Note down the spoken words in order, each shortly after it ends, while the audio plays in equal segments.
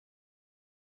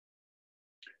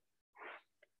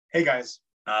Hey guys,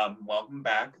 welcome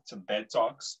back to Bed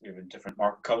Talks. We have a different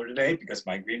marker color today because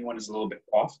my green one is a little bit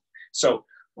off. So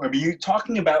we're going to be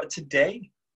talking about today,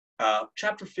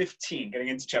 chapter 15, getting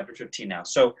into chapter 15 now.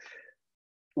 So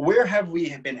where have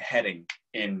we been heading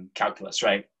in calculus,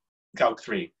 right? Calc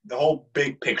 3, the whole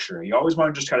big picture. You always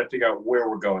want to just kind of figure out where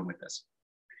we're going with this.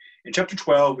 In chapter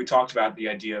 12, we talked about the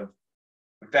idea of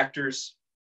vectors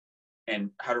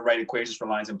and how to write equations for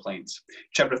lines and planes.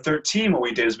 Chapter 13, what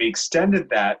we did is we extended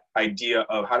that idea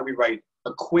of how do we write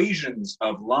equations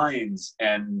of lines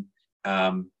and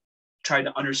try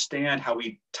to understand how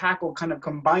we tackle kind of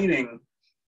combining,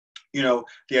 the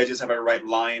ideas of how to write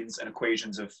lines and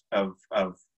equations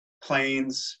of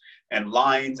planes and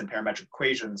lines and parametric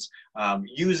equations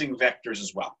using vectors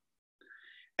as well.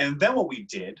 And then what we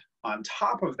did on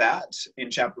top of that,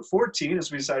 in chapter 14,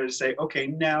 is we decided to say, okay,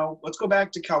 now let's go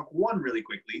back to Calc 1 really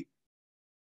quickly,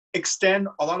 extend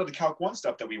a lot of the Calc 1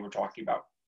 stuff that we were talking about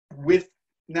with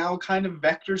now kind of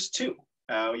vectors too.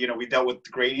 We dealt with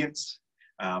the gradients,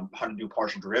 how to do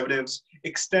partial derivatives,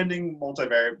 extending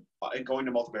multivariable, and going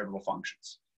to multivariable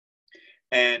functions.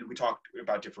 And we talked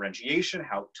about differentiation,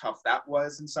 how tough that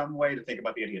was in some way to think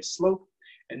about the idea of slope.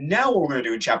 And now what we're going to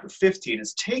do in chapter 15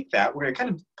 is take that, we're going to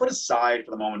kind of put aside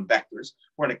for the moment vectors.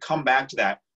 We're going to come back to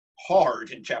that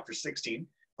hard in chapter 16.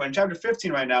 But in chapter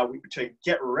 15 right now, to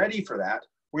get ready for that,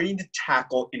 we need to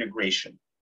tackle integration.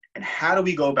 And how do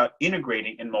we go about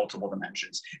integrating in multiple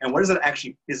dimensions? And what does that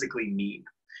actually physically mean,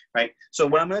 right? So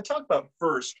what I'm going to talk about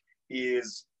first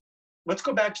is, let's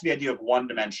go back to the idea of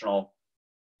one-dimensional,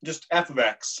 just f of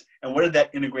x, and what did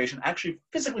that integration actually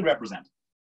physically represent?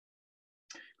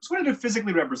 So what did it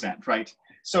physically represent, right?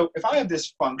 So if I have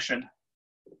this function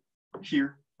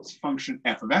here, this function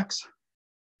f of x,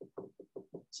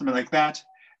 something like that,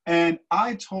 and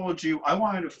I told you I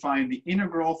wanted to find the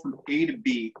integral from a to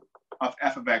b of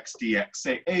f of x dx.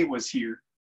 Say a was here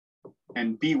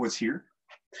and b was here.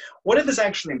 What did this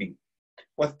actually mean?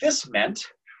 What this meant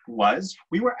was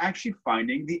we were actually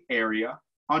finding the area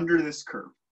under this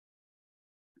curve.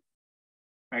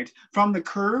 Right, from the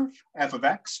curve f of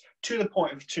x to the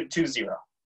point to 0,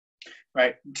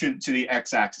 right, to the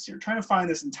x-axis here, trying to find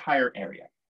this entire area.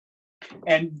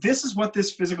 And this is what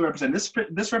this physically represents.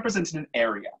 This represents an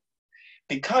area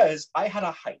because I had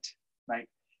a height, right?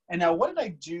 And now what did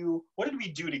I do? What did we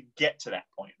do to get to that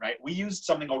point, right? We used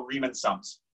something called Riemann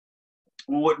sums.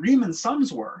 Well, what Riemann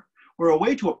sums were a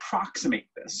way to approximate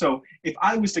this. So if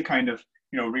I was to kind of,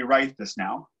 rewrite this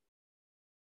now,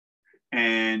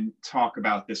 and talk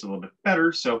about this a little bit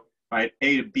better. So I had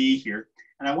a to b here,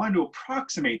 and I wanted to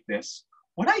approximate this.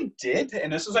 What I did,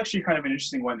 and this is actually kind of an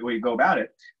interesting way to go about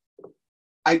it,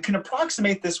 I can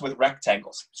approximate this with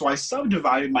rectangles. So I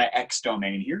subdivided my x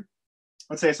domain here.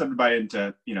 Let's say I subdivided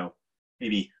into,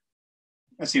 maybe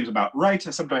that seems about right.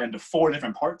 I subdivided into 4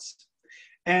 different parts.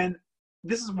 And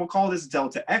this is, we'll call this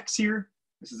delta x here.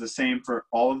 This is the same for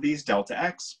all of these, delta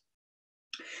x.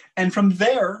 And from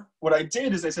there, what I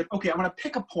did is I said, okay, I'm going to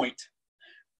pick a point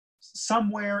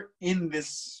somewhere in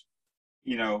this,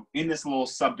 in this little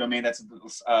subdomain that's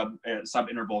a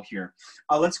subinterval here.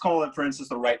 Let's call it, for instance,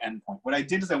 the right endpoint. What I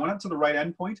did is I went up to the right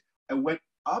endpoint. I went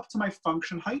up to my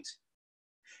function height,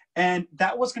 and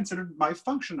that was considered my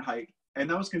function height, and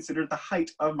that was considered the height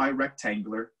of my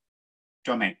rectangular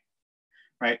domain,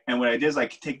 right? And what I did is I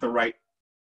could take the right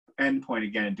endpoint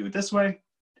again and do it this way,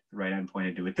 the right endpoint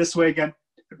and do it this way again,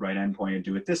 the right endpoint and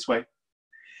do it this way.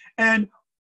 And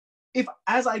if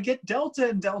as I get delta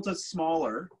and delta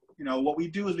smaller, what we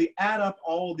do is we add up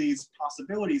all these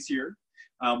possibilities here.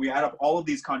 We add up all of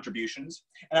these contributions.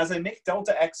 And as I make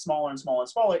delta x smaller and smaller and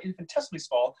smaller, infinitesimally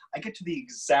small, I get to the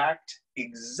exact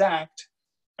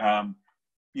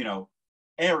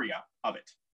area of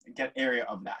it, get area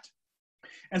of that.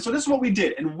 And so this is what we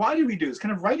did. And why did we do this?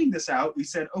 Kind of writing this out, we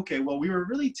said, okay, well, we were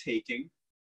really taking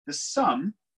the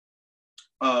sum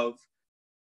of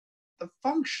the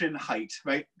function height,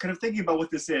 right? Kind of thinking about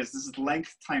what this is. This is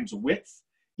length times width,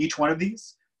 each one of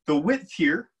these. The width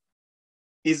here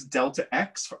is delta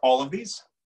x for all of these.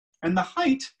 And the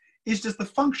height is just the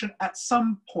function at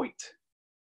some point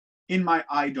in my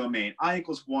I domain. I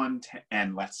equals 1 to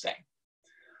n, let's say.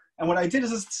 And what I did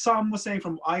is this sum was saying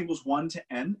from I equals 1 to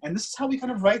n. And this is how we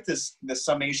kind of write this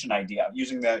summation idea,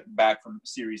 using that back from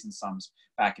series and sums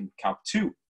back in Calc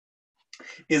 2.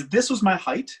 Is this was my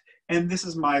height, and this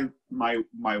is my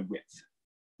width,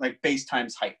 like base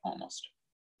times height almost.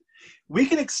 We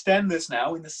can extend this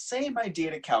now in the same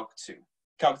idea to Calc 3,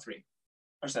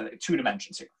 or sorry, 2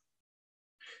 dimensions here.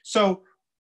 So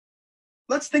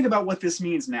let's think about what this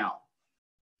means now.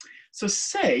 So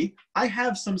say I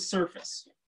have some surface,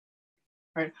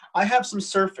 right? I have some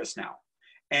surface now,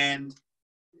 and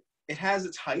it has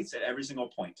its heights at every single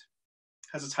point. It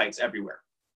has its heights everywhere.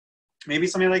 Maybe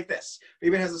something like this.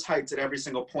 Maybe it has its heights at every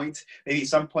single point. Maybe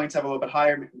some points have a little bit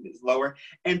higher, maybe lower.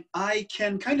 And I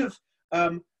can kind of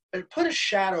put a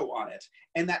shadow on it.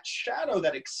 And that shadow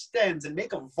that extends and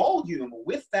make a volume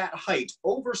with that height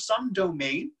over some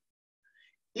domain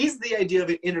is the idea of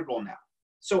an integral now.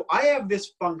 So I have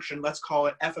this function, let's call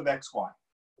it f of xy.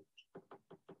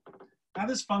 I have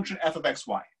this function f of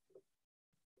xy.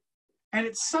 And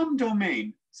it's some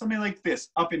domain, something like this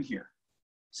up in here,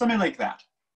 something like that.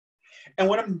 And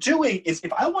what I'm doing is,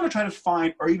 if I want to try to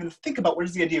find or even think about what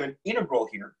is the idea of an integral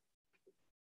here,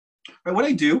 right, what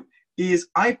I do is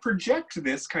I project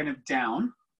this kind of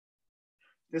down.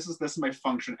 This is my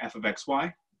function f of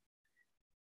xy.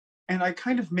 And I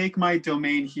kind of make my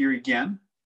domain here again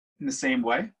in the same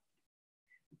way.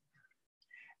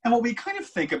 And what we kind of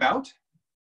think about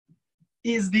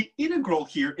is the integral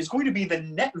here is going to be the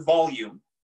net volume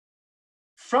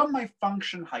from my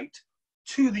function height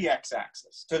to the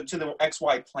x-axis, to the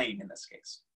xy plane in this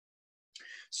case.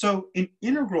 So an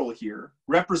integral here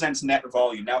represents net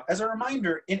volume. Now, as a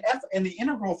reminder, in the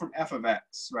integral from f of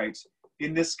x, right,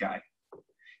 in this guy,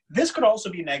 this could also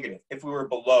be negative if we were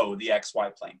below the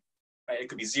xy plane. Right? It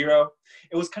could be 0.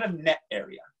 It was kind of net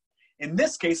area. In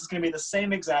this case, it's going to be the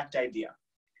same exact idea.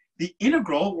 The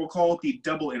integral, we'll call it the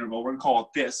double integral. We're going to call it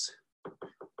this,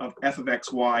 of f of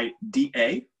xy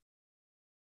dA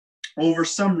over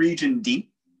some region D.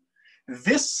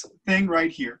 This thing right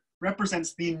here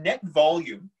represents the net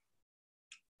volume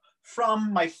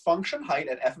from my function height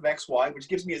at f of xy, which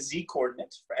gives me a z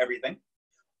coordinate for everything,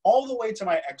 all the way to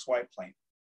my xy plane,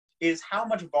 is how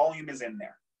much volume is in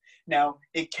there. Now,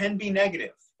 it can be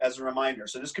negative, as a reminder.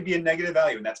 So this could be a negative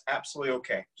value, and that's absolutely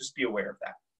okay. Just be aware of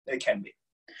that. It can be.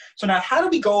 So now, how do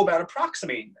we go about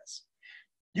approximating this?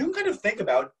 You can kind of think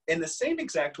about, in the same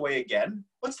exact way again,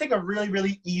 let's take a really,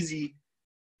 really easy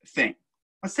thing.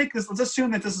 Let's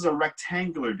assume that this is a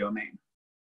rectangular domain.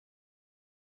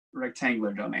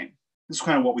 Rectangular domain. This is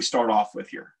kind of what we start off with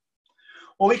here.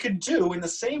 What we could do in the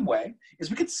same way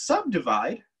is we could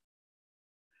subdivide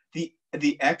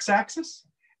the x-axis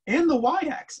and the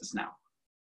y-axis now.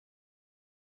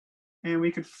 And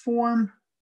we could form,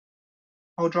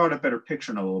 I'll draw out a better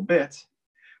picture in a little bit.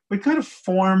 We kind of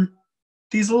form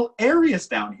these little areas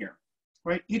down here,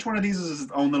 right? Each one of these is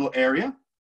its own little area.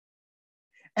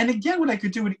 And again, what I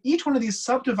could do in each one of these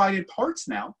subdivided parts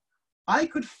now, I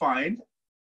could find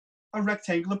a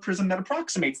rectangular prism that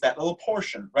approximates that little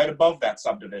portion right above that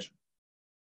subdivision.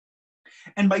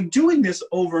 And by doing this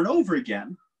over and over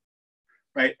again,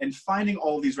 right, and finding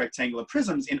all of these rectangular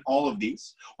prisms in all of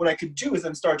these, what I could do is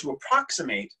then start to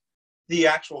approximate the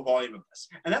actual volume of this.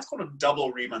 And that's called a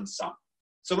double Riemann sum.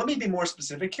 So let me be more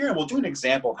specific here, and we'll do an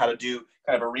example of how to do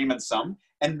kind of a Riemann sum,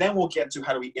 and then we'll get to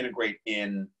how do we integrate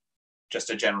in just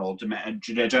a general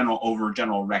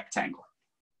rectangle.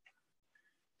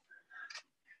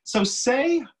 So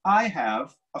say I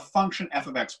have a function f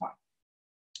of xy.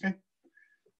 Okay?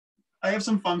 I have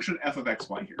some function f of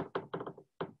xy here.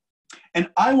 And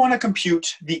I want to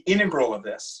compute the integral of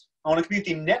this. I want to compute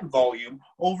the net volume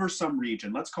over some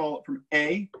region. Let's call it from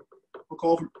A. We'll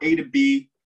call it from A to B.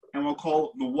 And we'll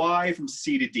call the y from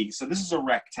C to D. So this is a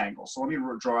rectangle. So let me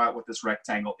draw out what this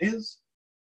rectangle is.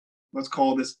 Let's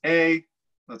call this A.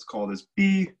 Let's call this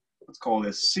B. Let's call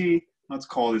this C. Let's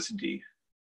call this D.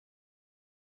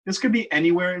 This could be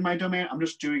anywhere in my domain. I'm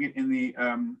just doing it in the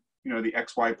the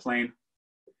xy plane.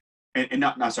 And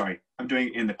sorry, I'm doing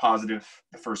it in the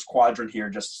first quadrant here,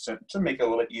 just to make it a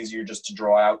little bit easier just to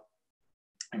draw out.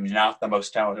 I'm not the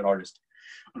most talented artist,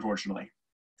 unfortunately.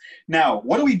 Now,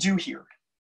 what do we do here?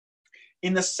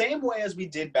 In the same way as we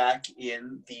did back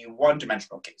in the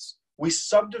one-dimensional case, we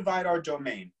subdivide our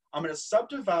domain. I'm going to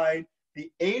subdivide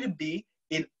the A to B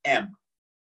in M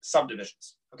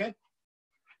subdivisions, okay?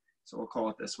 So we'll call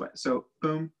it this way. So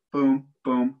boom, boom,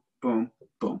 boom, boom,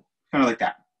 boom, kind of like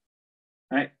that,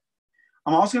 right?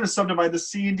 I'm also going to subdivide the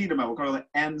C and D domain. We'll call it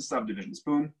N subdivisions.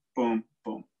 Boom, boom,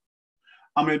 boom.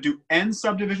 I'm going to do N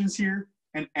subdivisions here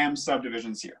and M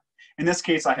subdivisions here. In this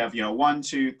case, I have 1,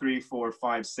 2, 3, 4,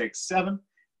 5, 6, 7.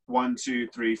 1, 2,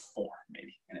 3, 4,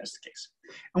 maybe in this case.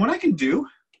 And what I can do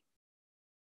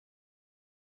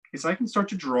is I can start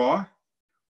to draw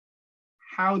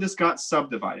how this got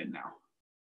subdivided now.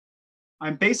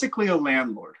 I'm basically a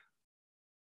landlord,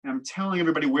 and I'm telling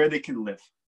everybody where they can live.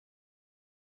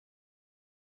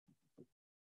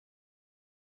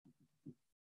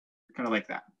 Kind of like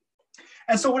that.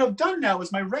 And so what I've done now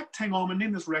is my rectangle, I'm going to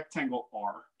name this rectangle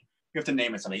R. You have to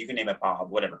name it something. You can name it Bob,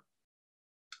 whatever.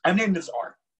 I've named this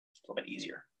R. It's a little bit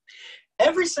easier.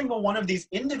 Every single one of these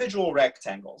individual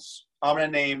rectangles, I'm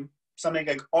going to name something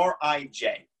like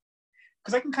Rij.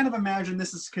 Because I can kind of imagine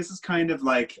this is kind of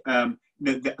like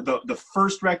the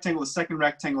first rectangle, the second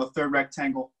rectangle, the third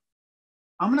rectangle.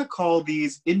 I'm going to call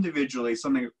these individually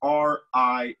something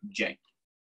Rij.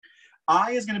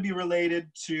 I is going to be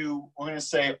related to, we're going to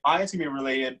say I is going to be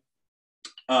related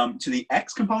to the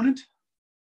x component,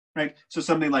 right? So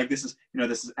something like this is,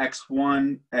 this is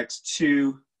x1,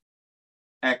 x2,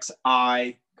 xi,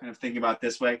 kind of thinking about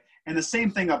this way. And the same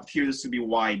thing up here, this would be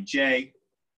yj,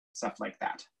 stuff like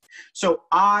that. So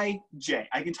I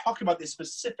can talk about this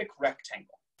specific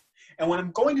rectangle. And what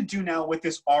I'm going to do now with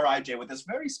this Rij, with this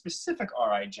very specific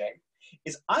Rij,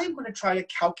 is I'm going to try to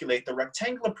calculate the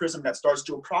rectangular prism that starts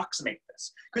to approximate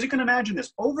this. Because you can imagine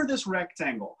this, over this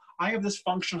rectangle, I have this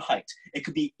function height. It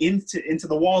could be into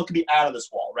the wall, it could be out of this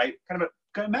wall, right?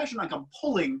 Imagine like I'm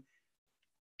pulling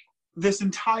this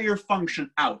entire function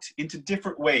out into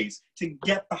different ways to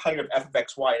get the height of f of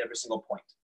xy at every single point.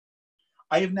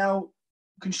 I have now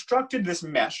constructed this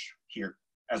mesh here,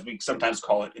 as we sometimes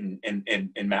call it in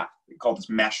math. We call this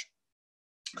mesh,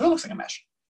 because it looks like a mesh.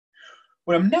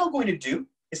 What I'm now going to do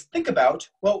is think about,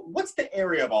 well, what's the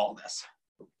area of all this?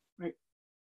 Right?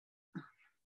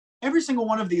 Every single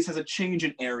one of these has a change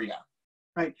in area,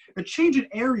 right? The change in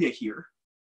area here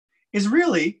is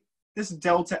really this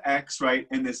delta x, right,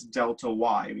 and this delta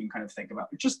y. We can kind of think about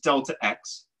it. Just delta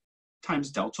x times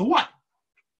delta y.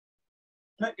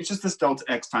 Right? It's just this delta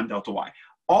x times delta y.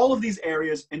 All of these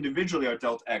areas individually are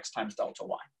delta x times delta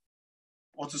y.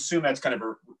 Let's assume that's kind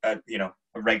of a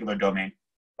regular domain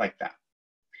like that.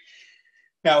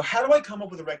 Now, how do I come up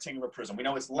with a rectangular prism? We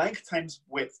know it's length times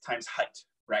width times height,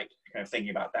 right? Kind of thinking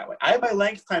about it that way. I have my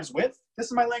length times width. This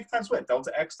is my length times width.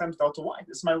 Delta x times delta y.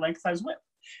 This is my length times width.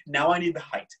 Now I need the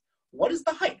height. What is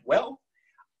the height? Well,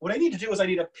 what I need to do is I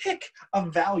need to pick a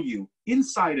value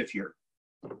inside of here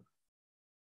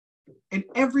in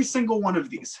every single one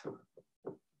of these.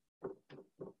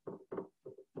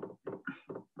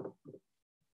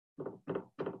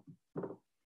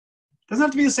 Doesn't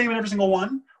have to be the same in every single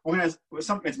one.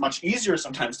 It's much easier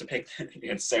sometimes to pick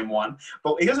the same one,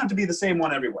 but it doesn't have to be the same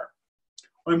one everywhere.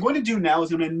 What I'm going to do now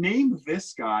is I'm going to name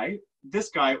this guy,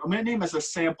 I'm going to name as a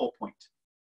sample point.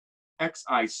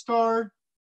 Xi star,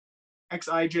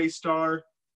 Xij star,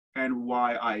 and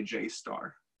Yij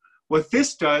star. What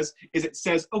this does is it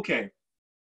says, okay,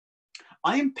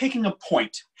 I am picking a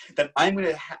point that I'm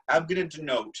going to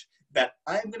denote that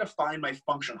I'm going to find my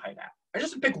function height at. I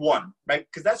just pick one, right?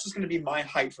 Because that's just going to be my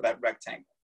height for that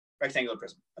rectangular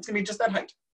prism. That's going to be just that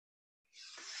height.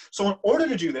 So in order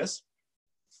to do this,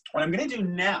 what I'm going to do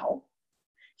now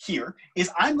here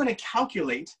is I'm going to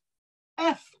calculate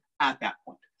f at that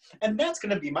point. And that's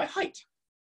going to be my height,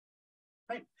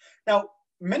 right? Now,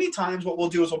 many times what we'll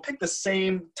do is we'll pick the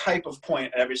same type of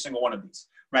point at every single one of these,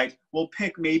 right? We'll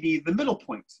pick maybe the middle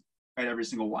point at every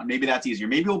single one. Maybe that's easier.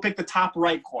 Maybe we'll pick the top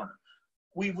right corner.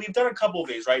 We've done a couple of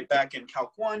these, right? Back in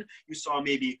Calc 1, you saw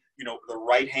maybe, the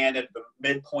right-handed, the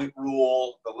midpoint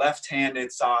rule, the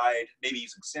left-handed side, maybe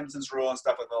using Simpson's rule and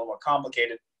stuff like that, a little more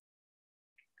complicated.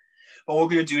 But what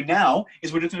we're going to do now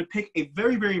is we're just going to pick a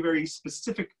very, very, very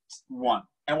specific one,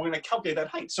 and we're going to calculate that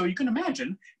height. So you can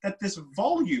imagine that this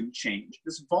volume change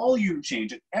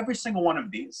at every single one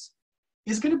of these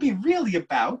is going to be really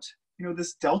about,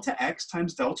 this delta x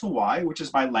times delta y, which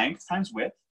is my length times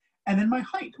width, and then my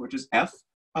height, which is f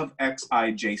of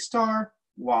xij star,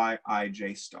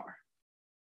 yij star.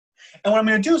 And what I'm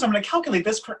going to do is I'm going to calculate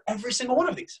this for every single one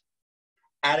of these.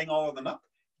 Adding all of them up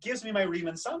gives me my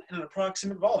Riemann sum and an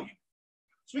approximate volume.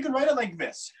 So we can write it like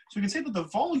this. So we can say that the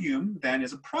volume then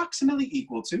is approximately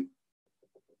equal to,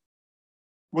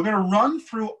 we're going to run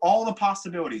through all the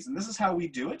possibilities. And this is how we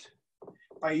do it,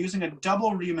 by using a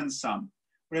double Riemann sum.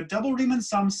 What a double Riemann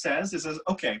sum says is,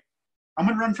 okay, I'm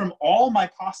going to run from all my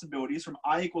possibilities from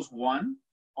I equals 1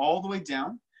 all the way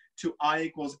down to I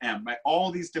equals m, right?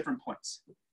 All these different points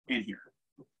in here.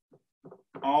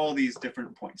 All these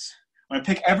different points. I'm going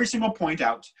to pick every single point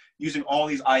out using all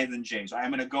these i's and j's.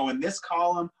 I'm going to go in this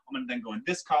column, I'm going to then go in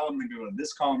this column, then go in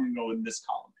this column, and go in this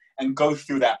column, and go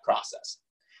through that process.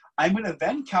 I'm going to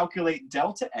then calculate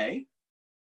delta A,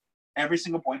 every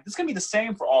single point. This is going to be the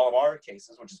same for all of our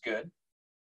cases, which is good.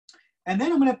 And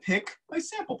then I'm going to pick my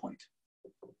sample point,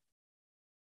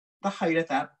 the height at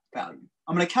that value.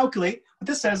 I'm going to calculate, what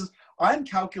this says is I'm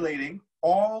calculating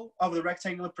all of the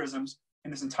rectangular prisms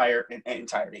in this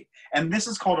entirety. And this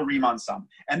is called a Riemann sum.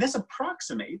 And this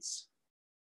approximates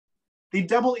the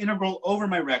double integral over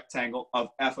my rectangle of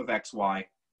f of xy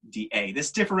dA.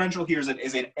 This differential here is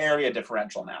an area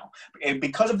differential now. And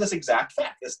because of this exact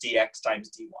fact, this dx times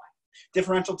dy.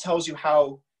 Differential tells you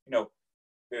how,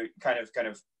 kind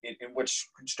of in which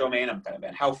domain I'm kind of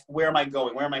in. Where am I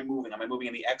going? Where am I moving? Am I moving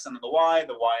in the x and then the y and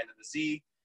then the z?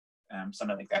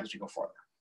 Something like that as we go forward.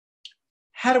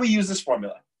 How do we use this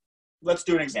formula? Let's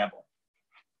do an example.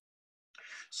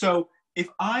 So if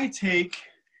I take,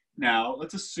 now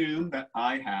let's assume that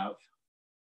I have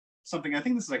something, I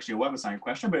think this is actually a web assigned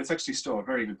question, but it's actually still a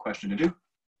very good question to do.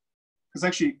 Because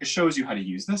actually it shows you how to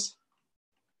use this.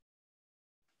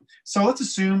 So let's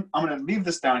assume, I'm going to leave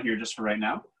this down here just for right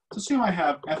now. Let's assume I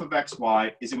have f of x,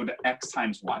 y is equal to x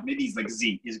times y. Maybe it's like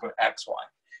z is equal to x, y.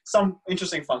 Some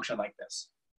interesting function like this.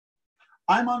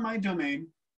 I'm on my domain.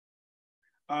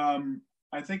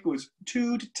 I think it was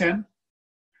 2 to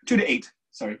 8,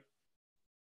 sorry.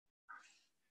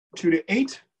 2 to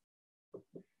 8,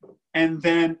 and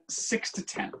then 6 to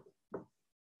 10,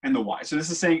 and the y. So this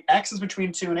is saying x is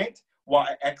between 2 and 8,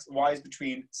 y is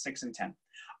between 6 and 10.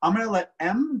 I'm going to let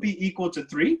m be equal to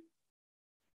 3,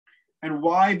 and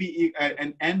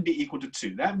and n be equal to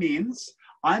 2. That means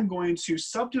I'm going to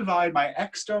subdivide my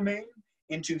x domain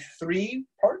into 3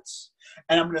 parts,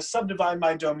 and I'm going to subdivide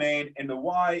my domain into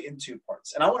y in 2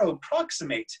 parts. And I want to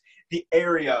approximate the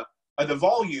area or the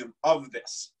volume of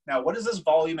this. Now, what does this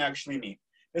volume actually mean?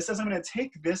 This says I'm going to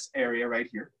take this area right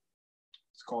here.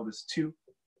 Let's call this 2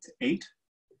 to 8,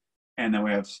 and then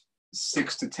we have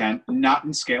 6 to 10, not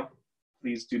in scale.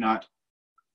 Please do not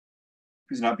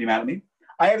be mad at me.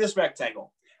 I have this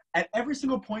rectangle. At every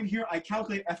single point here, I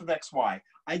calculate f of x, y.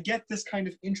 I get this kind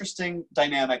of interesting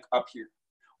dynamic up here.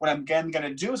 What I'm again going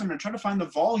to do is I'm going to try to find the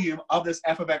volume of this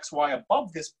f of x, y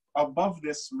above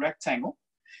this rectangle,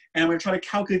 and I'm going to try to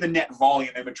calculate the net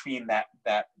volume in between that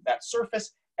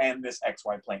surface and this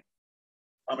xy plane.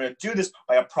 I'm going to do this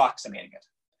by approximating it.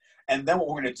 And then what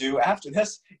we're going to do after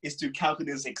this is to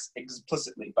calculate this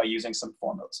explicitly by using some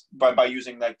formulas, by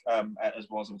using like, as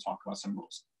well as we'll talk about some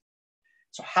rules.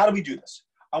 So how do we do this?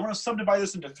 I want to subdivide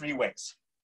this into 3 ways.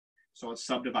 So let's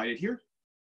subdivide it here.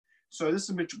 So this is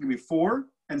going to be 4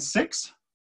 and 6.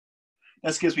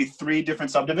 This gives me 3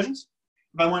 different subdivisions.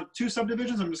 If I want 2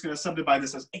 subdivisions, I'm just going to subdivide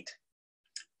this as 8.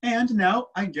 And now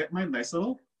I get my nice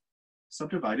little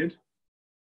subdivided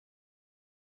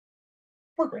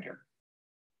work right here.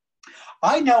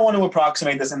 I now want to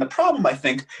approximate this, and the problem, I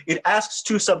think, it asks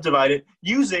to subdivide it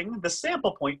using the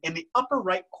sample point in the upper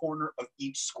right corner of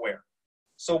each square.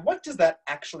 So what does that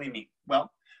actually mean?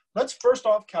 Well, let's first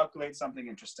off calculate something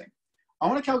interesting. I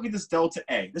want to calculate this delta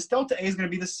A. This delta A is going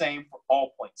to be the same for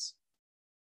all points.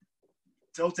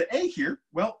 Delta A here,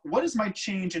 well, what is my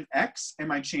change in x and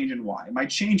my change in y? My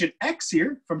change in x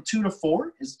here from 2 to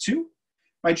 4 is 2.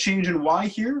 My change in y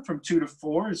here from 2 to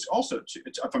 4 is also 2.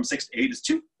 From 6 to 8 is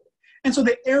 2. And so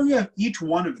the area of each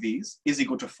one of these is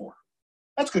equal to 4.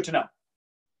 That's good to know.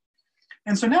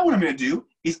 And so now what I'm going to do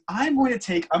is I'm going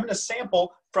to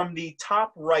sample from the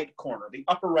top right corner, the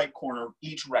upper right corner of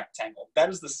each rectangle. That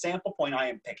is the sample point I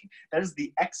am picking. That is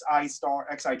the xij star,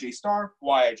 yij star.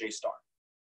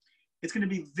 It's going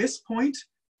to be this point,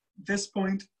 this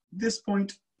point, this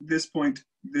point, this point,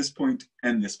 this point,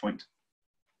 and this point.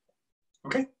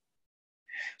 Okay?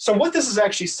 So what this is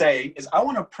actually saying is I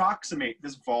want to approximate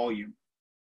this volume.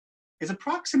 Is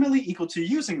approximately equal to,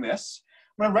 using this,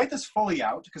 I'm going to write this fully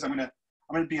out because I'm going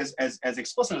to be as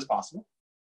explicit as possible.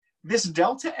 This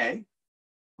delta A,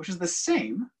 which is the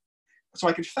same, so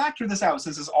I could factor this out.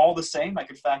 Since it's all the same, I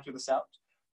could factor this out.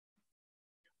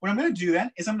 What I'm going to do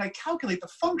then is I'm going to calculate the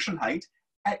function height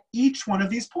at each one of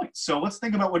these points. So let's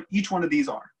think about what each one of these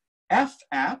are. F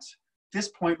at this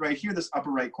point right here, this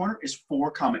upper right corner, is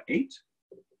 4, 8.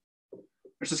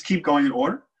 Let's just keep going in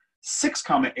order. 6,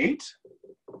 8.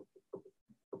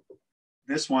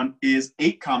 This one is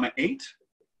 8, 8.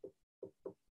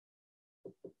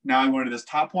 Now I'm going to this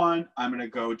top one. I'm going to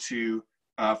go to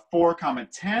 4,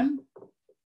 10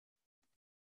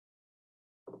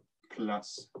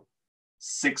 plus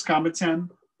 6, 10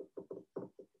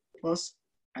 plus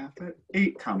f at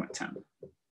 8, 10.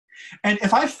 And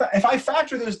if I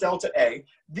factor this delta A,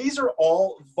 these are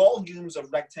all volumes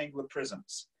of rectangular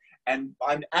prisms. And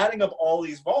I'm adding up all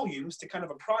these volumes to kind of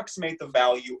approximate the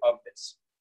value of this.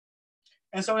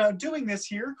 And so now doing this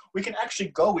here, we can actually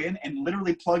go in and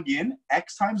literally plug in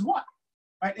x times y.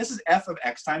 Right? This is f of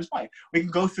x times y. We can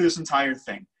go through this entire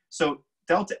thing. So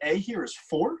delta A here is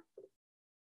 4.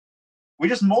 We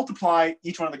just multiply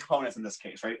each one of the components in this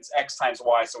case, right? It's x times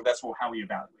y, so that's how we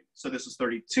evaluate. So this is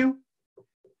 32,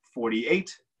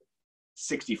 48,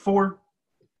 64,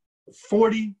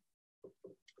 40,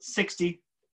 60,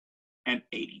 and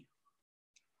 80.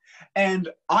 And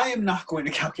I am not going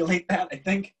to calculate that, I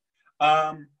think.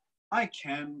 I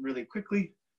can really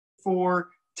quickly. For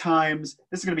times,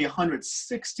 this is going to be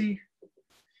 160.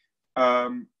 Oh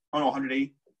no,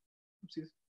 180. Oopsies.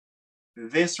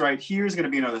 This right here is going to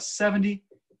be another 70.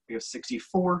 We have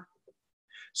 64.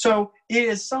 So it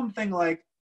is something like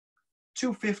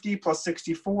 250 plus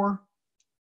 64.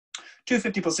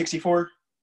 250 plus 64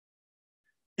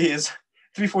 is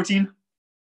 314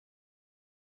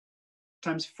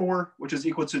 times 4, which is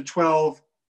equal to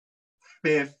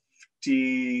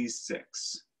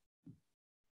 1256.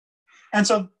 And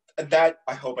so that,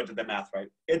 I hope I did the math right.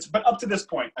 But up to this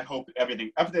point, I hope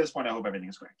everything is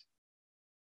correct.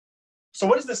 So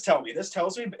what does this tell me? This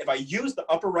tells me if I use the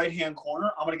upper right-hand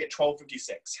corner, I'm going to get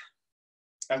 1256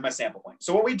 as my sample point.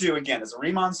 So what we do, again, is a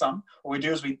Riemann sum. What we do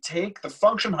is we take the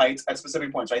function heights at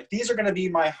specific points, right? These are going to be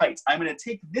my heights. I'm going to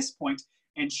take this point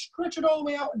and stretch it all the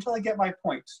way out until I get my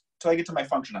point, until I get to my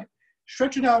function height.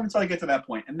 Stretch it out until I get to that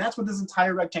point. And that's what this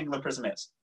entire rectangular prism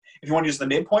is. If you want to use the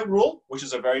midpoint rule, which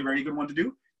is a very, very good one to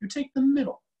do, you take the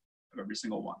middle of every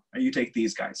single one. Right? You take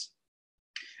these guys.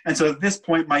 And so this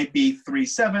point might be 3,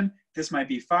 7. This might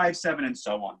be 5, 7, and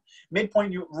so on.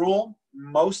 Midpoint rule,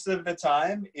 most of the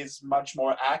time, is much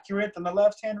more accurate than the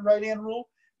left-hand and right-hand rule,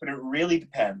 but it really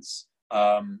depends.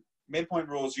 Midpoint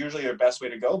rule is usually the best way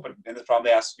to go, but in this problem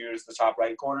they ask you to use the top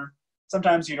right corner.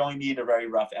 Sometimes you'd only need a very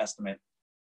rough estimate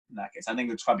in that case. I think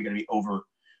it's probably going to be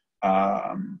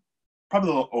probably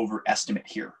a little overestimate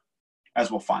here,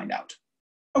 as we'll find out.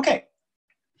 Okay,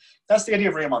 that's the idea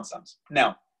of Riemann sums.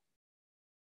 Now,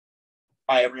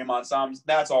 I have Riemann sums.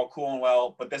 That's all cool and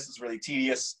well, but this is really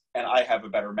tedious, and I have a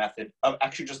better method of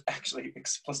actually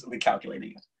explicitly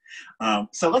calculating it.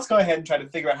 So let's go ahead and try to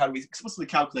figure out how do we explicitly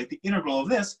calculate the integral of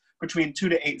this between 2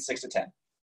 to 8 and 6 to 10.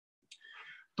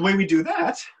 The way we do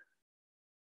that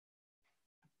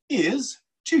is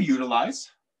to utilize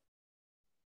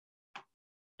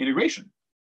integration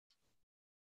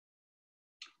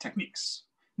techniques.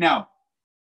 Now,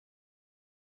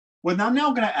 what I'm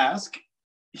now going to ask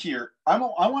here, I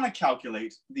want to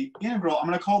calculate the integral. I'm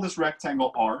going to call this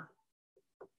rectangle R.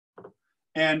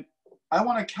 And I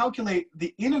want to calculate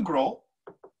the integral,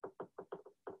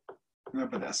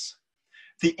 remember this,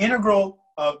 the integral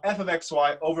of f of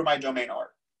xy over my domain R.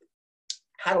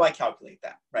 How do I calculate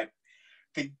that, right?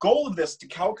 The goal of this to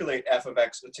calculate f of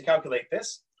x, to calculate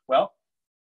this, well,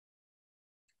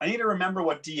 I need to remember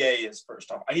what dA is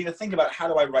first off. I need to think about how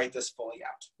do I write this fully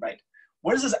out, right?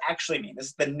 What does this actually mean? This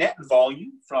is the net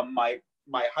volume from my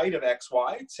height of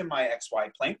xy to my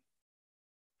xy plane.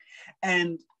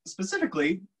 And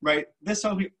specifically, right, this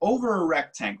will be over a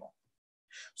rectangle.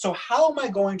 So how am I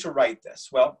going to write this?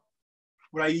 Well,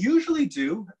 what I usually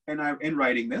do in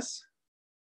writing this,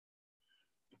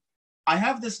 I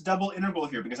have this double integral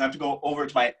here because I have to go over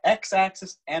to my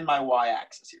x-axis and my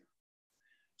y-axis here.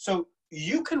 So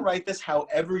you can write this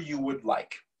however you would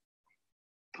like,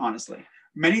 honestly.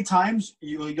 Many times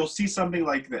you'll see something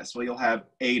like this, where you'll have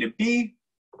a to b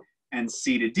and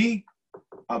c to d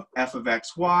of f of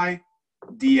xy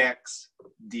dx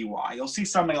dy. You'll see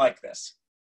something like this.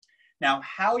 Now,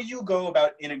 how you go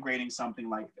about integrating something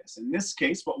like this? In this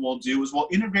case, what we'll do is we'll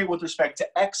integrate with respect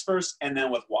to x first and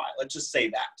then with y. Let's just say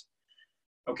that.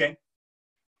 Okay?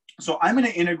 So I'm going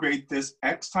to integrate this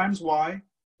x times y.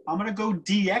 I'm going to go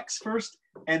dx first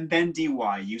and then dy.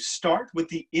 You start with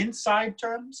the inside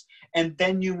terms and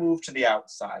then you move to the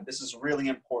outside. This is really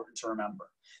important to remember.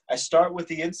 I start with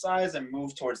the insides and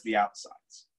move towards the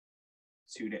outsides.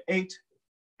 2 to 8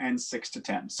 and 6 to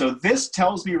 10. So this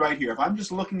tells me right here, if I'm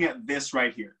just looking at this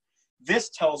right here, this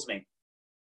tells me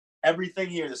everything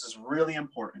here. This is really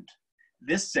important.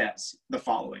 This says the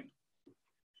following.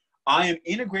 I am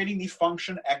integrating the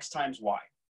function x times y.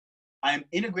 I am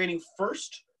integrating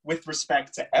first with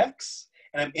respect to x,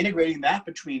 and I'm integrating that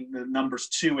between the numbers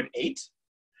 2 and 8.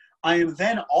 I am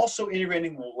then also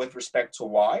integrating with respect to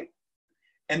y,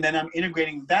 and then I'm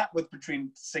integrating that with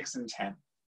between 6 and 10.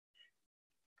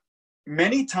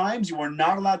 Many times you are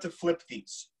not allowed to flip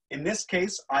these. In this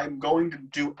case, I'm going to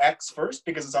do x first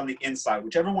because it's on the inside.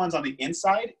 Whichever one's on the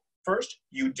inside first,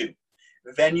 you do.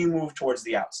 Then you move towards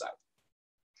the outside.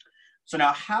 So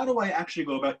now how do I actually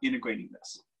go about integrating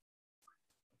this?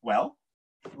 Well,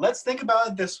 let's think about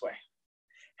it this way.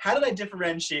 How did I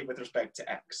differentiate with respect to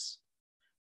x?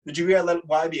 The degree I let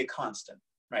y be a constant,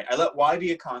 right? I let y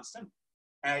be a constant,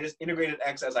 and I just integrated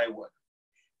x as I would.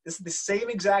 This is the same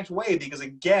exact way because,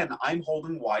 again, I'm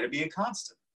holding y to be a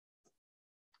constant,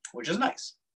 which is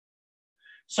nice.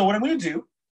 So what I'm going to do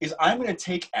is I'm going to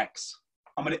take x.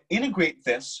 I'm going to integrate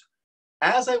this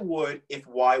as I would if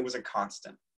y was a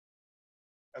constant.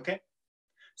 Okay?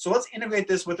 So let's integrate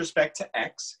this with respect to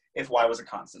x if y was a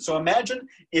constant. So imagine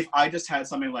if I just had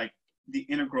something like the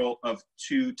integral of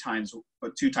 2 times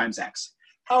x.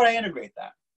 How would I integrate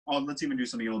that? Oh, let's even do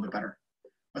something a little bit better.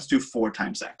 Let's do 4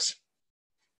 times x.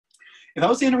 If I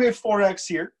was to integrate 4x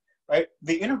here, right,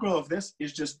 the integral of this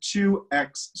is just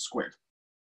 2x squared.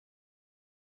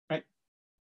 Right?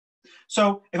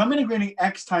 So if I'm integrating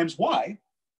x times y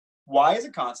is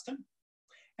a constant.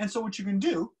 And so what you can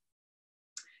do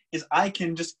is I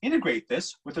can just integrate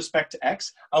this with respect to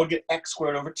x. I would get x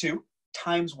squared over 2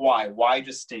 times y. Y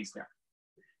just stays there.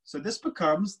 So this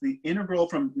becomes the integral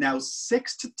from now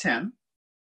 6 to 10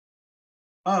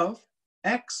 of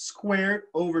x squared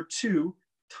over 2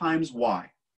 times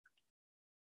y.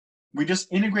 We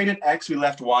just integrated x, we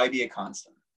left y be a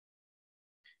constant.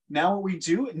 Now what we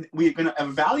do, we're going to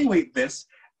evaluate this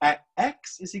at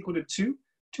x is equal to 2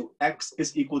 to x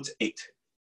is equal to 8.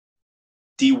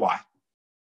 dy.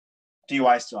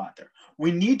 dy is still out there.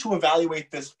 We need to evaluate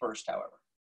this first, however.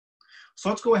 So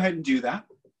let's go ahead and do that.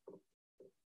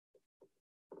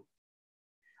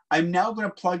 I'm now going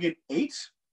to plug in 8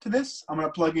 to this. I'm going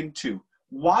to plug in 2.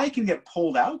 Y can get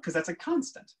pulled out because that's a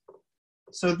constant.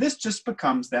 So this just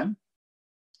becomes then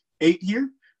 8 here,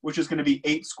 which is going to be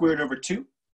 8 squared over 2,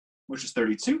 which is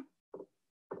 32.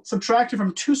 Subtracted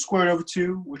from 2 squared over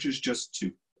 2, which is just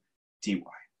 2 dy.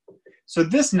 So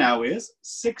this now is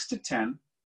 6 to 10,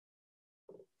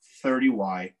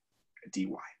 30y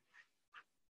dy.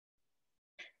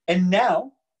 And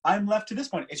now I'm left to this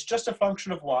point. It's just a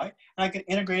function of y, and I can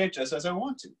integrate it just as I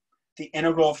want to. The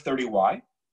integral of 30y,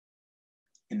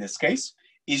 in this case,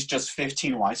 is just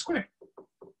 15y squared.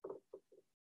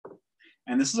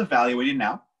 And this is evaluated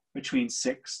now between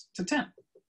 6 to 10.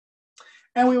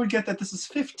 And we would get that this is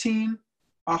 15,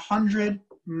 100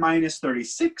 minus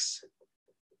 36,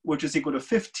 which is equal to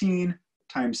 15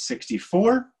 times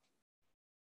 64.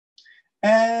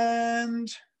 And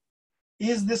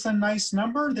is this a nice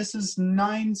number? This is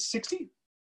 960.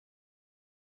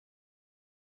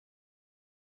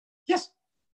 Yes,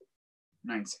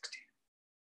 960.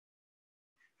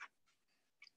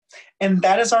 And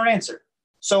that is our answer.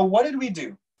 So what did we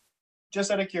do?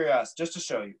 Just out of curiosity, just to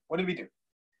show you, what did we do?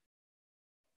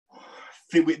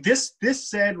 This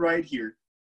said right here,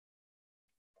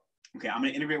 okay, I'm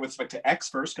going to integrate with respect to x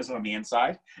first because it's on the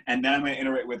inside, and then I'm going to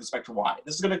integrate with respect to y.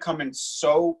 This is going to come in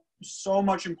so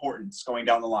much importance going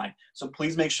down the line. So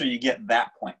please make sure you get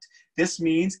that point. This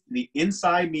means the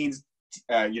inside means,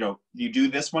 you do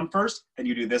this one first, then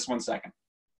you do this one second.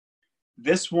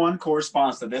 This one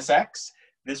corresponds to this x.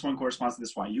 This one corresponds to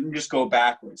this y. You can just go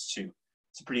backwards too.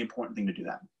 It's a pretty important thing to do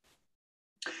that.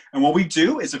 And what we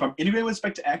do is if I'm integrating with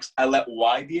respect to x, I let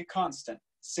y be a constant.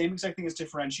 Same exact thing as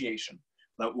differentiation.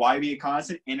 Let y be a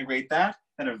constant, integrate that,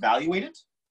 then evaluate it.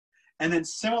 And then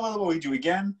similarly, what we do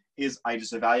again is I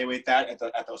just evaluate that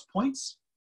at those points,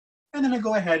 and then I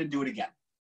go ahead and do it again.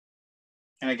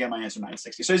 And I get my answer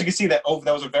 960. So as you can see, that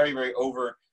was a very, very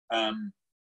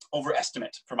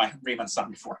overestimate for my Riemann sum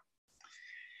before.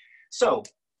 So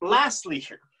lastly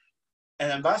here, and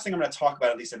then last thing I'm going to talk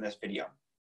about, at least in this video,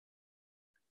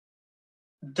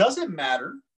 does it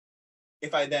matter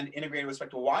if I then integrate with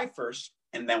respect to y first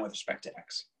and then with respect to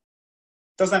x?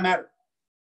 Does that matter?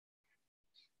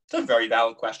 It's a very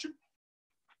valid question.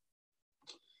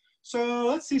 So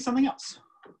let's see something else.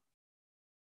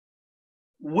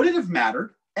 Would it have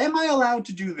mattered? Am I allowed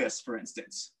to do this, for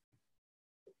instance?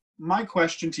 My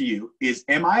question to you is,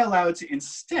 am I allowed to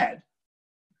instead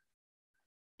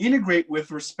integrate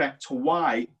with respect to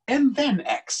y and then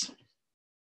x?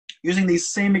 Using these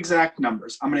same exact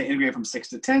numbers. I'm going to integrate from 6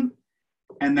 to 10,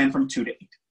 and then from 2 to 8.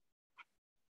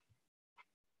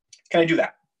 Can I do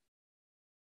that?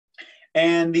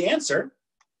 And the answer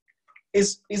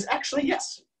is actually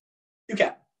yes, you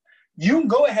can. You can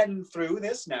go ahead and through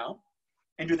this now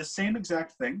and do the same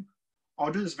exact thing.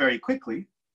 I'll do this very quickly.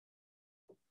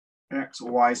 X,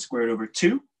 y squared over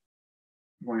 2,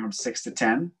 going from 6 to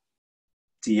 10,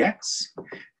 dx.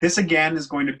 This again is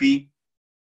going to be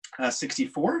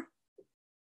 64,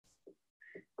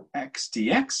 x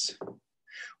dx,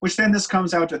 which then this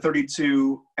comes out to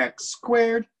 32x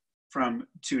squared from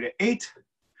 2 to 8,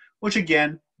 which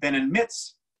again then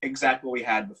admits exactly what we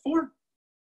had before,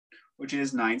 which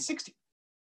is 960.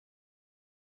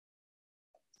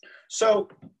 So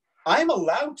I'm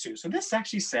allowed to, so this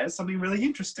actually says something really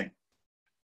interesting.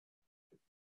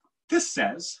 This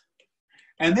says,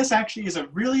 and this actually is a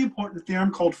really important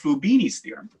theorem called Fubini's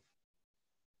theorem.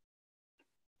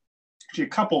 Actually, a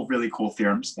couple of really cool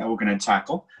theorems that we're going to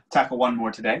tackle one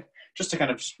more today, just to kind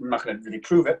of, I'm not going to really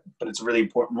prove it, but it's a really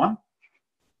important one.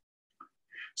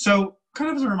 So kind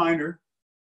of as a reminder,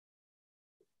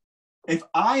 if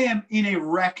I am in a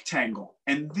rectangle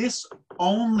and this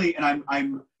only, and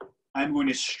I'm I'm going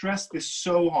to stress this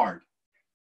so hard.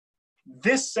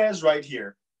 This says right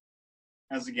here,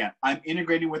 as again, I'm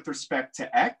integrating with respect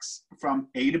to x from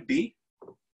a to b.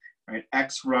 Right?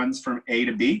 X runs from a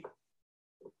to b.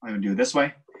 I'm going to do it this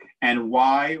way. And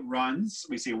y runs,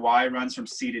 we see y runs from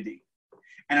c to d.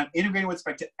 And I'm integrating with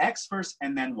respect to x first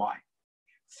and then y.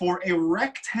 For a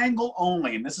rectangle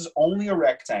only, and this is only a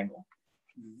rectangle,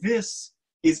 this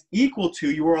is equal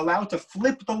to, you are allowed to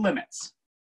flip the limits.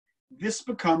 This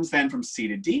becomes then from c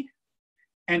to d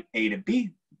and a to b.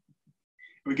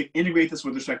 We can integrate this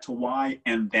with respect to y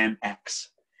and then x.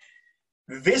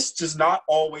 This does not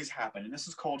always happen, and this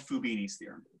is called Fubini's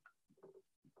theorem.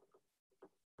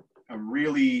 A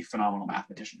really phenomenal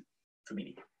mathematician,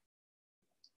 Fubini.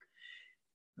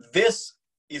 This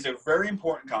is a very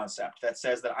important concept that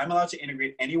says that I'm allowed to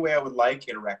integrate any way I would like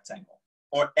in a rectangle,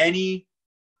 or any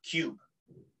cube,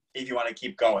 if you want to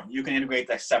keep going. You can integrate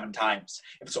that 7 times.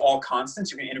 If it's all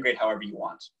constants, you can integrate however you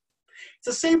want. It's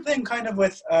the same thing kind of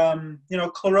with,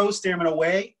 Clairaut's theorem in a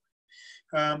way.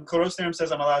 Clairaut's theorem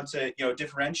says I'm allowed to,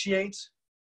 differentiate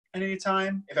at any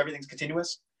time if everything's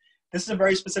continuous. This is a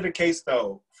very specific case,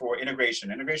 though, for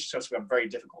integration. Integration starts to become very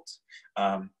difficult.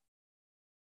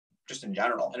 Just in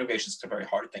general, integration is a very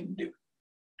hard thing to do.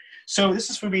 So this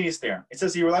is Fubini's theorem. It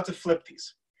says you're allowed to flip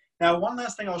these. Now, one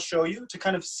last thing I'll show you to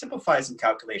kind of simplify some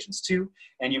calculations too,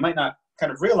 and you might not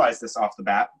kind of realize this off the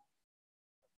bat.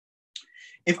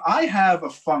 If I have a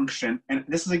function, and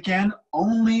this is again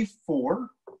only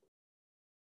for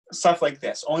stuff like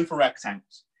this, only for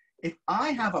rectangles. If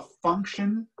I have a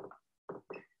function,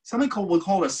 something we'll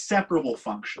call a separable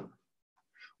function,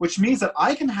 which means that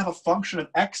I can have a function of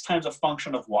x times a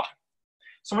function of y.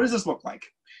 So what does this look like?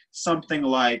 Something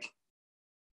like,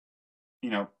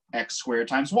 x squared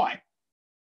times y.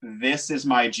 This is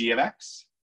my g of x.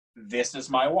 This is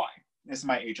my y. This is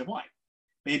my h of y.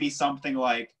 Maybe something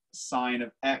like sine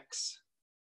of x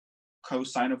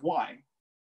cosine of y.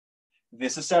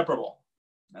 This is separable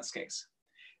in this case.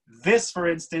 This, for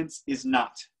instance, is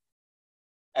not.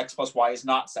 X plus y is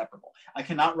not separable. I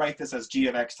cannot write this as g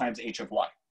of x times h of y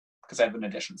because I have an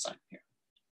addition sign here.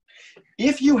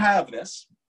 If you have this,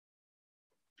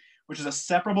 which is a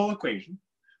separable equation,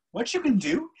 what you can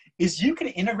do is you can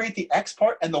integrate the x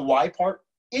part and the y part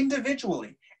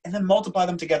individually and then multiply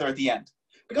them together at the end.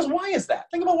 Because why is that?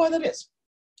 Think about why that is.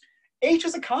 H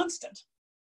is a constant,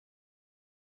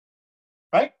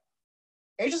 right?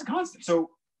 H is a constant.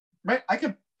 So, right, I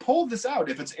could pull this out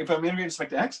if I'm integrating with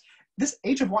respect to x. This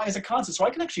h of y is a constant, so I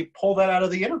can actually pull that out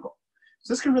of the integral.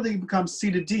 So this can really become c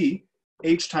to d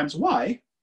h times y,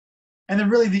 and then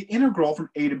really the integral from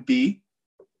a to b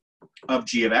of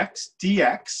g of x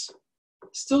dx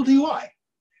still dy.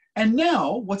 And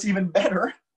now, what's even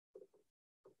better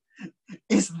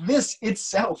is this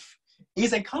itself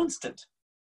is a constant.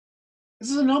 This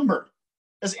is a number.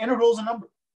 This integral is a number.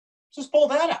 Just pull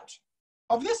that out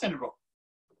of this integral.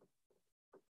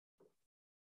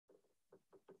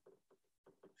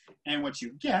 And what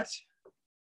you get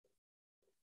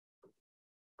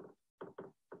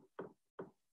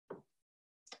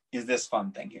is this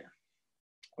fun thing here.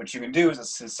 What you can do is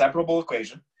a separable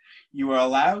equation. You are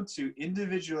allowed to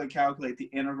individually calculate the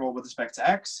integral with respect to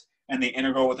x and the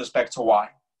integral with respect to y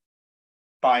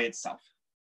by itself,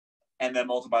 and then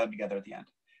multiply them together at the end.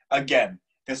 Again,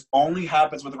 this only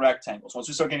happens with rectangles. Once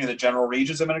we start getting to the general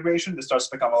regions of integration, this starts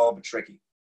to become a little bit tricky.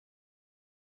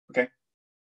 Okay?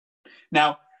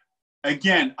 Now,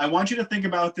 again, I want you to think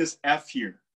about this f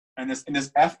here, and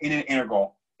this f in an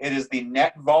integral. It is the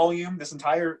net volume. This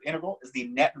entire integral is the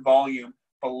net volume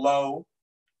below.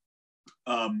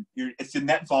 It's the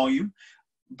net volume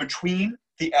between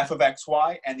the f of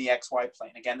xy and the xy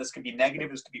plane. Again, this could be negative,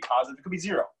 this could be positive, it could be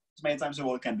 0. As many times as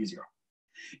it can be 0.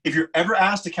 If you're ever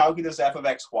asked to calculate this f of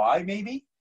xy, maybe,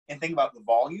 and think about the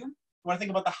volume, you want to think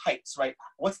about the heights, right?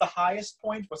 What's the highest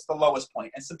point? What's the lowest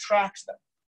point? And subtract them.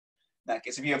 In that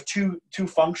case, if you have two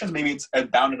functions, maybe it's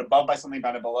bounded above by something,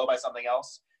 bounded below by something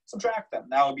else, subtract them.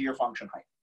 That would be your function height.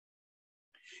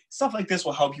 Stuff like this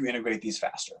will help you integrate these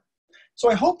faster. So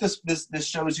I hope this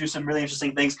shows you some really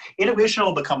interesting things. Integration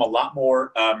will become a lot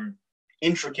more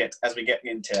intricate as we get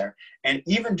into there. And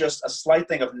even just a slight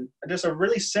thing of just a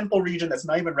really simple region that's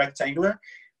not even rectangular,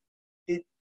 it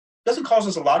doesn't cause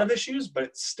us a lot of issues, but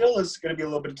it still is going to be a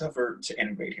little bit tougher to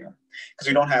integrate here because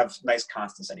we don't have nice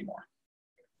constants anymore.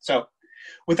 So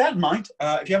with that in mind,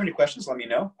 if you have any questions, let me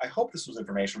know. I hope this was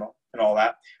informational and all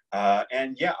that.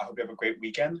 And yeah, I hope you have a great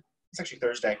weekend. It's actually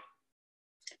Thursday.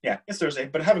 Yeah, it's Thursday,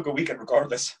 but have a good weekend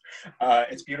regardless.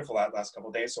 It's beautiful out last couple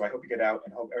of days, so I hope you get out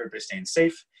and hope everybody's staying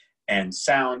safe and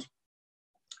sound.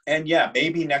 And yeah,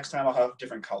 maybe next time I'll have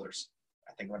different colors.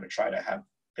 I think I'm going to try to have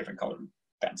different colored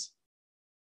pens.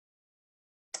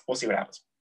 We'll see what happens.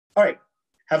 All right.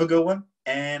 Have a good one,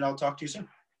 and I'll talk to you soon.